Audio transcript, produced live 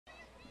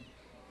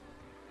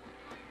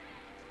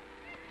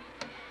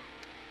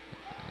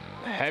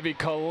Heavy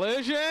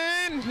collision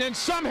and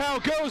somehow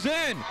goes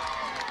in.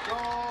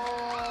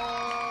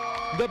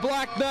 The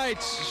Black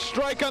Knights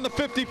strike on the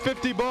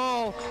 50-50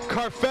 ball.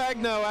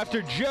 Carfagno,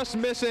 after just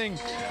missing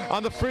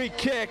on the free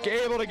kick,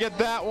 able to get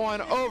that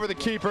one over the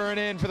keeper and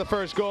in for the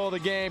first goal of the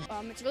game.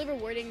 It's really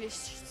rewarding to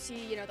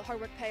see, the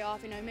hard work pay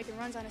off. Making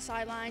runs on the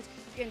sidelines,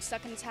 getting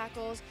stuck in the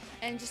tackles,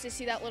 and just to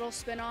see that little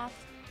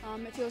spin-off.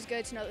 It feels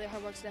good to know that the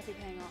hard work's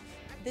definitely paying off.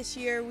 This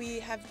year we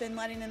have been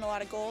letting in a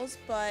lot of goals,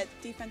 but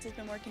defense has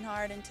been working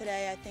hard, and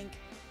today I think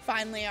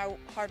finally our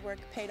hard work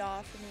paid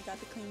off and we got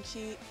the clean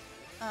sheet.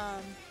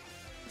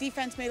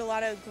 Defense made a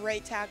lot of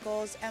great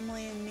tackles.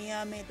 Emily and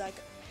Mia made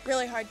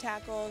really hard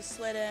tackles,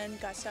 slid in,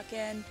 got stuck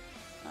in.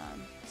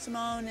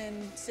 Simone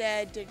and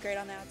Zed did great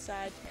on the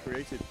outside.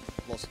 Created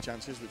lots of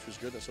chances, which was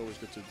good. That's always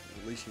good to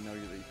at least that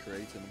you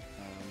create them.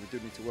 We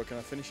do need to work on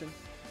our finishing.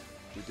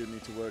 We do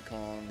need to work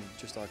on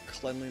just our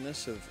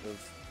cleanliness of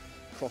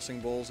crossing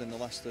balls in the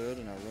last third,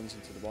 and our runs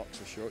into the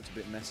box are short. It's a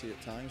bit messy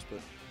at times, but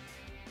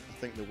I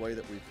think the way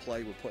that we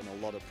play, we're putting a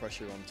lot of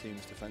pressure on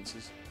teams'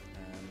 defences,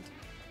 and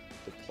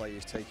the play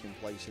is taking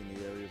place in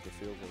the area of the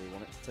field where we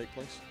want it to take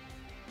place.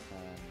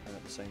 And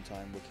at the same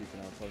time, we're keeping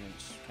our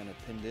opponents kind of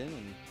pinned in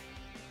and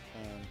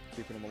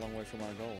keeping them a long way from our goal.